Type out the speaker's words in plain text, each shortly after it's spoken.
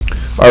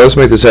All right, let's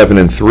make this happen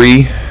in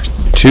 3,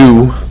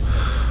 2,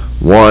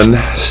 1.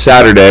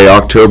 Saturday,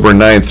 October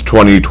 9th,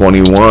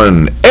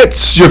 2021.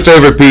 It's your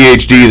favorite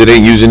PhD that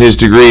ain't using his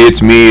degree.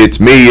 It's me,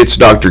 it's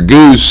Dr.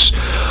 Goose.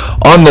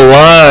 On the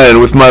line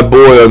with my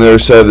boy on the other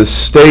side of the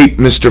state,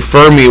 Mr.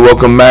 Fuhrmy.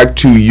 Welcome back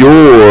to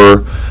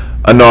your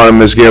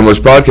Anonymous Gamblers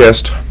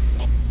podcast.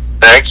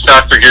 Thanks,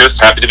 Dr. Goose.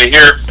 Happy to be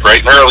here, bright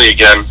and early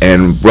again.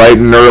 And bright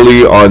and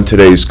early on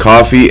today's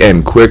coffee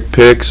and quick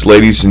picks.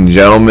 Ladies and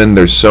gentlemen,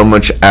 there's so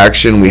much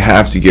action. We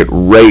have to get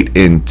right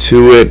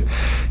into it.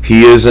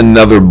 He is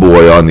another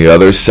boy on the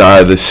other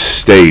side of the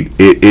state.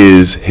 It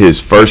is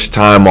his first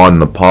time on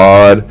the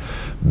pod.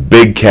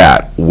 Big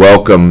Cat,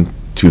 welcome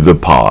to the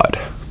pod.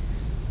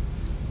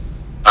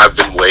 I've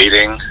been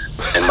waiting,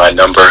 and my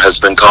number has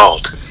been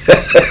called.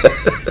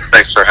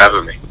 Thanks for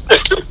having me.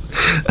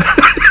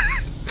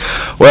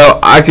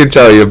 Well, I can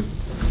tell you,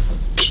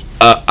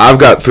 I've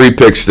got 3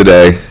 picks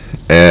today,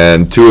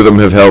 and 2 of them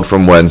have held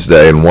from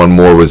Wednesday, and 1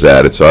 more was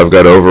added. So I've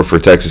got over for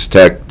Texas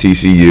Tech,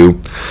 TCU.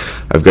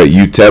 I've got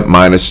UTEP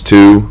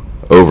 -2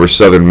 over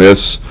Southern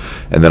Miss,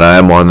 and then I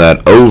am on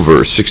that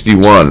over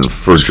 61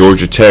 for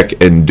Georgia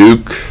Tech and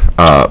Duke.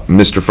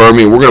 Mr.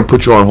 Fuhrmy, we're going to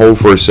put you on hold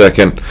for a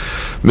second.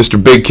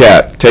 Mr. Big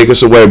Cat, take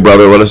us away,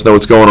 brother. Let us know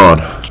what's going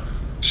on.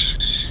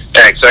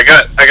 Thanks. I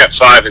got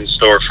 5 in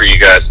store for you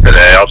guys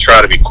today. I'll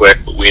try to be quick,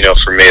 but we know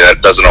for me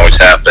that doesn't always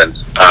happen.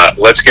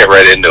 Let's get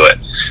right into it.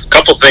 A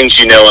couple things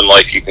you know in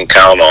life you can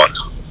count on.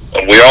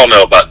 We all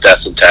know about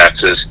death and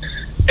taxes.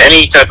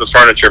 Any type of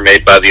furniture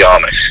made by the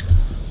Amish.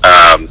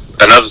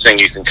 Another thing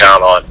you can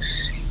count on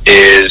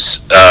is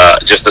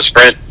just a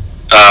sprint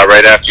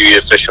right after you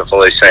eat a fish and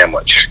fillet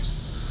sandwich.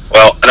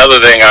 Well, another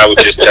thing I would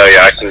just tell you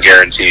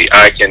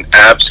I can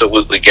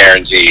absolutely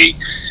guarantee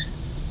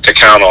to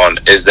count on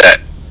is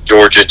that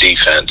Georgia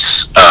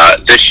defense.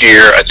 This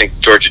year, I think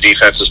the Georgia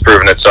defense has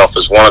proven itself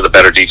as one of the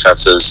better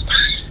defenses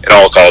in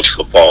all of college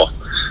football.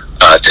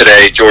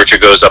 Today, Georgia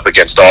goes up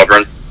against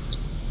Auburn.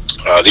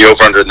 The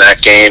over-under in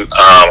that game,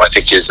 I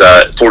think, is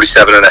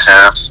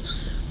 47.5.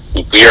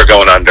 We are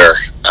going under.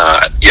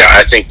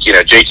 I think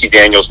JT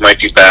Daniels might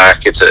be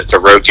back. It's a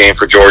road game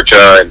for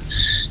Georgia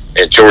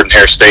and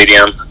Jordan-Hare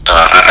Stadium.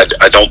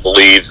 I don't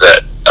believe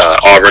that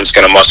Auburn's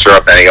going to muster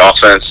up any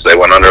offense. They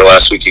went under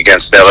last week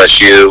against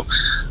LSU.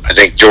 I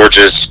think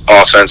Georgia's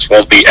offense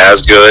won't be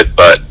as good,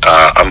 but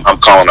I'm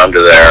calling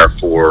under there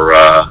for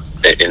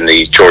in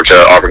the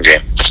Georgia-Auburn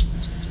game.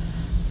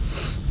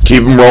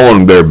 Keep them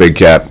rolling there, Big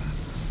Cat.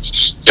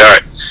 All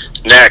right.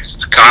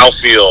 Next, Kyle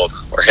Field.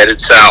 We're headed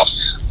south.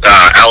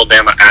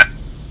 Alabama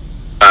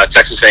at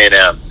Texas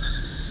A&M.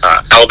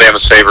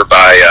 Alabama's favored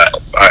by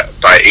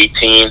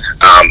 18.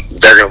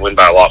 They're going to win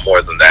by a lot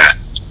more than that.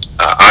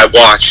 I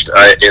watched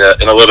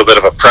in a little bit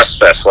of a press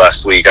fest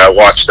last week. I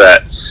watched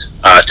that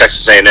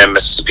Texas A&M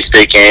Mississippi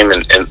State game,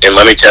 and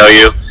let me tell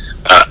you,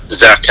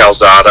 Zach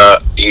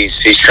Calzada,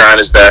 he's trying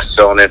his best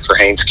filling in for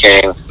Haynes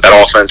King. That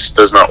offense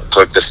does not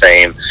look the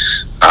same.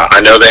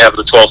 I know they have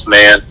the 12th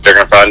man. They're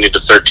going to probably need the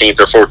 13th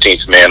or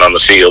 14th man on the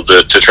field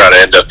to try to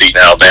end up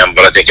beating Alabama,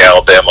 but I think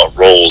Alabama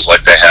rolls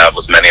like they have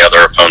with many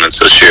other opponents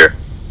this year.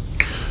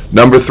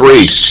 Number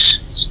 3,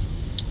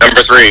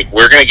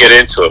 we're going to get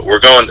into it.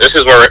 This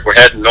is where we're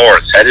heading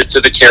north, headed to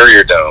the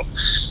Carrier Dome.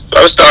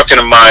 I was talking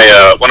to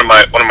one of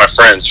my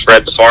friends,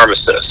 Fred the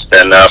pharmacist,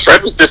 and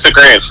Fred was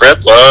disagreeing.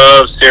 Fred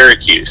loves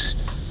Syracuse.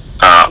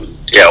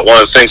 One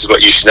of the things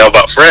about you should know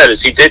about Fred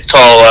is he did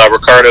call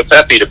Ricardo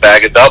Pepi to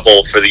bag a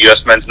double for the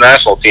U.S. men's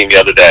national team the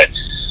other day.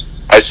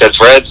 I said,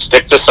 Fred,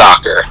 stick to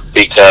soccer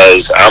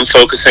because I'm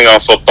focusing on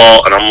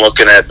football and I'm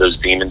looking at those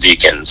Demon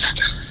Deacons.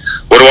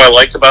 What do I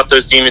like about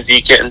those Demon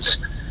Deacons?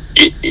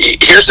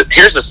 Here's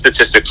a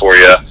statistic for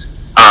you.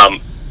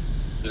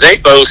 They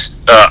boast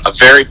a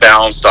very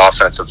balanced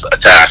offensive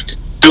attack.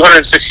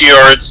 260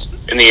 yards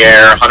in the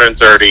air,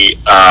 130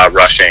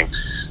 rushing.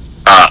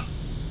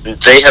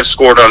 They have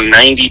scored on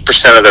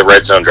 90% of their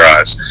red zone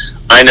drives.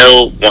 I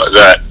know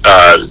that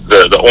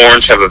the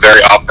Orange have a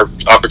very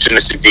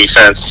opportunistic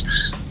defense.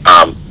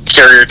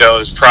 Carrier Dome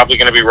is probably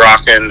going to be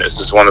rocking. This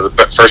is one of the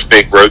first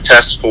big road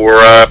tests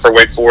for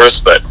Wake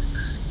Forest, but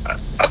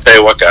I'll tell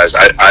you what, guys,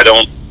 I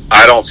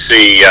don't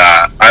see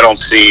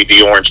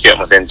the Orange getting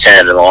within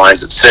 10 and the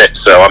line's at 6,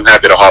 so I'm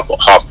happy to hop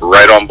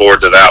right on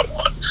board to that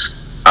one.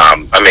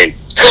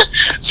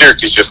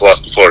 Syracuse just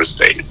lost to Florida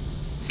State.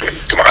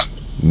 Come on.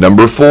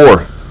 Number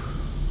 4.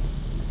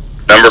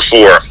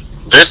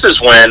 This is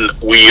when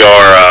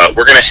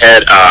we're going to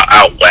head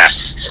out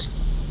west,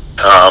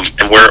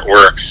 and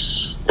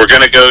we're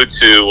going to go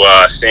to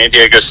San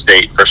Diego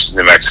State versus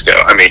New Mexico.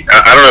 I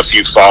don't know if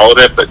you followed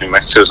it, but New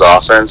Mexico's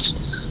offense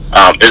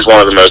is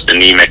one of the most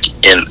anemic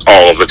in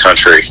all of the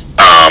country.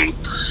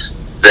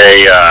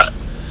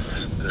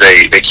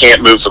 They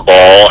can't move the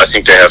ball. I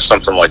think they have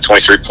something like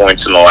 23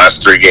 points in the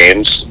last 3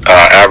 games,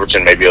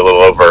 averaging maybe a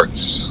little over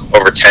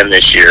 10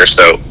 this year.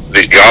 So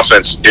the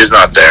offense is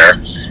not there.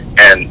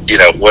 And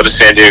what does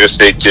San Diego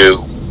State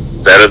do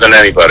better than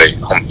anybody?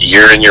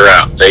 Year in, year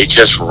out, they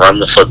just run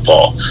the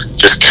football.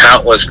 Just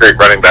countless great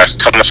running backs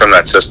coming from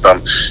that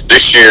system.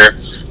 This year,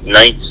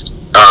 9th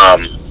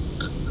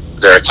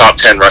They're a top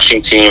 10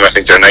 rushing team. I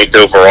think they're 9th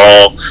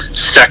overall,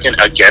 second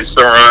against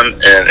the run.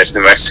 And if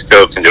New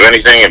Mexico can do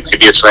anything, and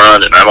maybe it's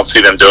run, and I don't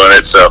see them doing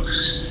it. So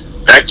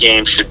that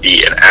game should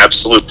be an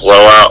absolute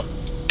blowout.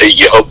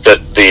 You hope that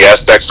the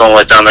Aztecs don't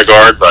let down their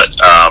guard, but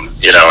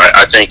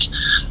I think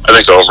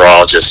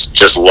overall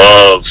just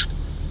love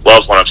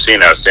what I'm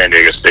seeing out of San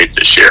Diego State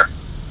this year.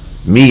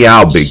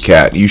 Meow, Big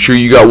Cat. You sure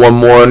you got one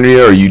more under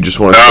you, or you just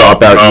want to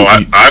stop out? No,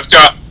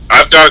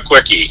 I've got a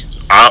quickie.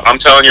 I'm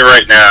telling you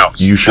right now.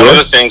 You sure? One of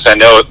the things I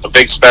know, a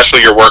big special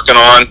you're working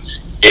on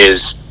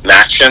is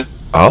Maction.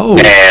 Oh.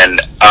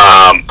 And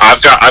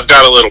I've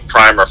got a little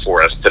primer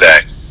for us today.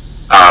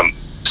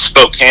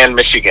 Spokane,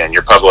 Michigan.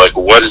 You're probably like,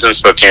 what is in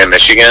Spokane,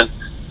 Michigan?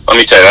 Let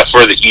me tell you, that's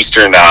where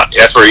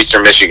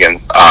Eastern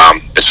Michigan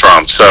is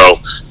from. So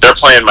they're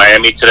playing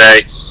Miami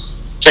today.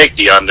 Take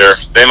the under.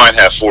 They might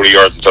have 40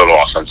 yards of total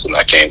offense in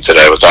that game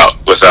today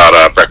without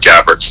Brett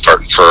Gabbert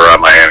starting for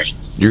Miami.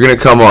 You're going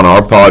to come on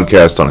our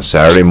podcast on a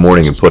Saturday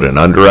morning and put an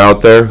under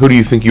out there? Who do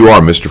you think you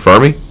are, Mr.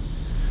 Fuhrmy?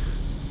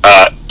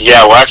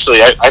 Yeah, well,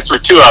 actually, I threw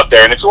 2 out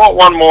there. And if you want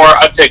one more,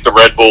 I'd take the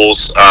Red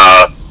Bulls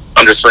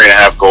under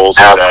 3.5 goals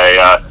today.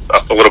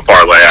 A little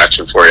parlay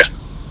action for you.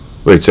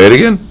 Wait, say it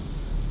again?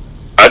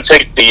 I'd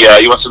take the,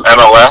 you want some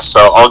MLS?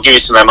 So I'll give you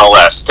some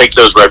MLS. Take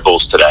those Red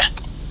Bulls today.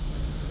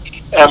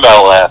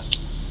 MLS.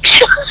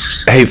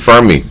 Hey,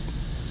 Fuhrmy,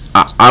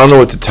 I don't know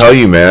what to tell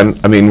you, man.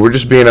 I mean, we're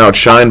just being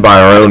outshined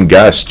by our own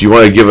guest. Do you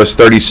want to give us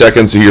 30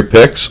 seconds of your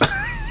picks?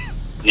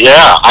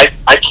 Yeah, I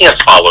can't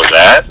follow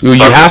that. You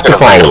have to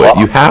follow it.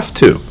 You have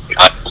to.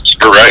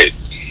 You're right.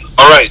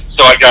 All right,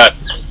 so I got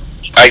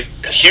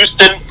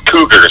Houston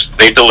Cougars.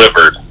 They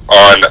delivered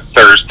on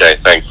Thursday,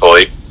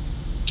 thankfully.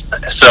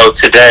 So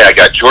today I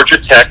got Georgia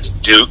Tech,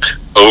 Duke,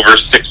 over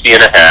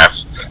 60.5.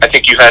 I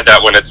think you had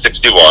that one at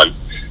 61,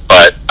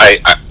 but I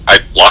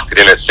locked it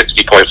in at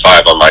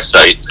 60.5 on my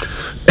site.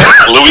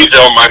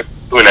 Louisville minus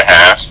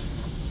 2.5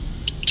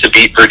 to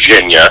beat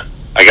Virginia.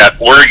 I got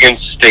Oregon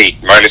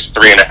State minus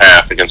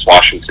 3.5 against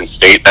Washington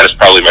State. That is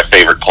probably my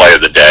favorite play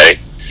of the day.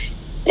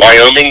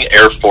 Wyoming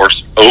Air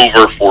Force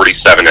over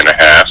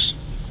 47.5.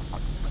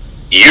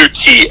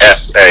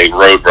 UTSA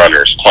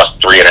Roadrunners plus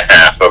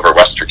 3.5 over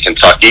Western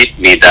Kentucky.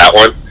 Need that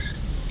one.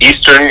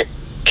 East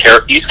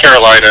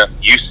Carolina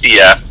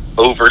UCF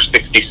over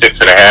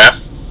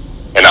 66.5.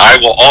 And I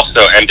will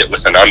also end it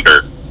with an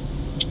under.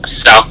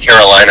 South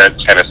Carolina,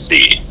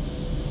 Tennessee.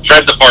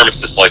 Fred the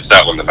Pharmacist likes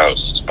that one the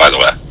most, by the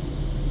way.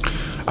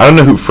 I don't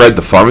know who Fred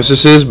the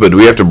Pharmacist is, but do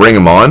we have to bring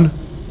him on?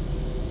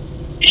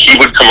 He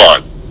would come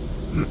on.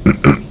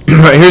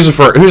 Here's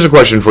a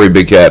question for you,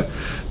 Big Cat.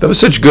 That was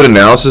such good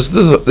analysis.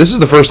 This is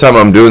the first time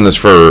I'm doing this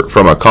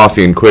from a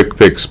Coffee and Quick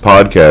Picks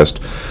podcast.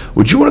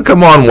 Would you want to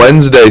come on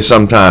Wednesday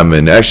sometime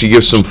and actually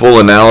give some full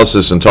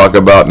analysis and talk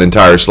about an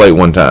entire slate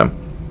one time?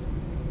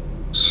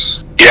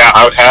 Yeah,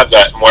 I would have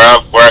that.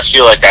 Where I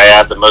feel like I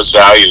add the most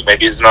value,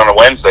 maybe it's not on a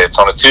Wednesday, it's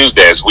on a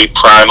Tuesday, as we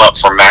prime up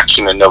for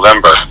action in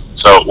November.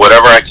 So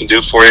whatever I can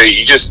do for you,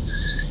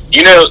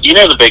 you know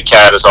the Big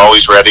Cat is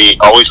always ready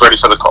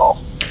for the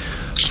call.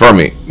 For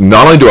me,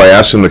 not only do I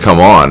ask him to come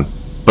on,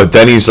 but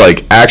then he's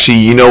like, actually,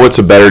 you know what's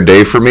a better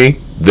day for me?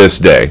 This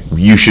day.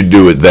 You should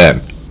do it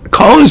then.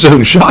 Calling his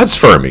own shots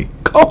for me.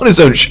 Calling his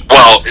own shots.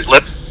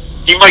 Well,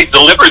 he might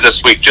deliver this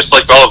week, just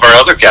like all of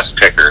our other guest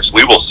pickers.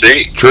 We will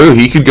see. True,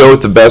 he could go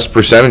with the best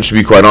percentage, to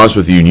be quite honest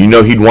with you, and you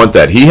know he'd want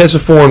that. He has a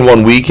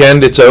 4-1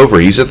 weekend, it's over.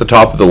 He's at the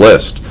top of the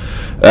list.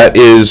 That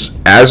is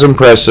as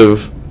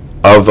impressive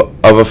of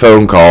a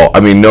phone call. I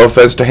mean, no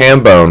offense to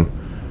Hambone,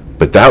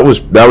 but that was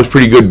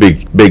pretty good,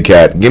 Big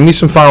Cat. Give me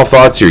some final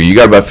thoughts here. You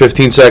got about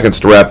 15 seconds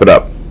to wrap it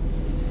up.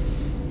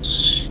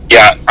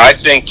 Yeah, I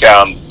think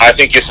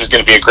this is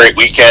going to be a great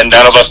weekend.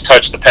 None of us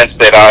touched the Penn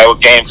State Iowa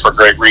game for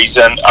great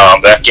reason.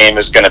 That game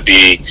is going to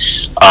be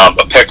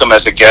a pick'em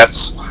as it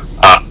gets.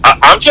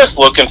 I'm just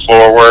looking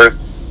forward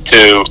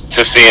to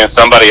seeing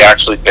somebody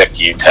actually pick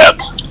UTEP,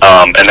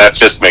 and that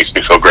just makes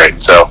me feel great.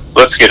 So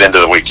let's get into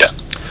the weekend.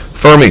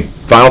 Fuhrmy,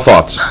 final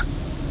thoughts.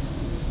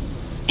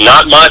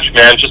 Not much,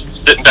 man. Just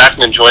sitting back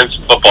and enjoying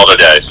some football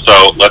today.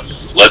 So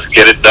let's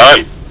get it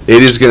done.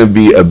 It is going to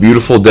be a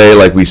beautiful day.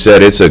 Like we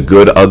said, it's a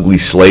good, ugly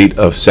slate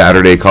of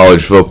Saturday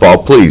college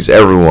football. Please,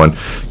 everyone,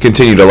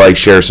 continue to like,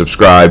 share,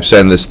 subscribe,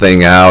 send this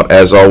thing out.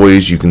 As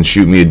always, you can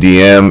shoot me a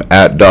DM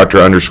at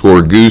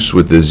Dr_Goose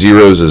with the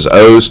zeros as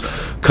O's.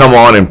 Come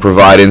on and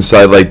provide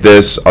insight like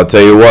this. I'll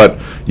tell you what,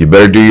 you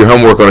better do your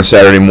homework on a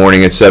Saturday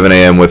morning at 7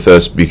 a.m. with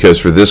us, because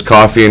for this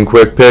Coffee and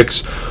Quick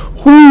Picks,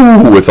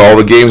 with all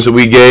the games that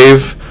we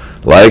gave,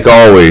 like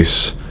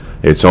always,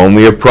 it's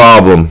only a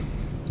problem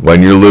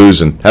when you're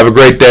losing. Have a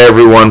great day,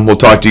 everyone. We'll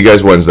talk to you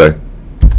guys Wednesday.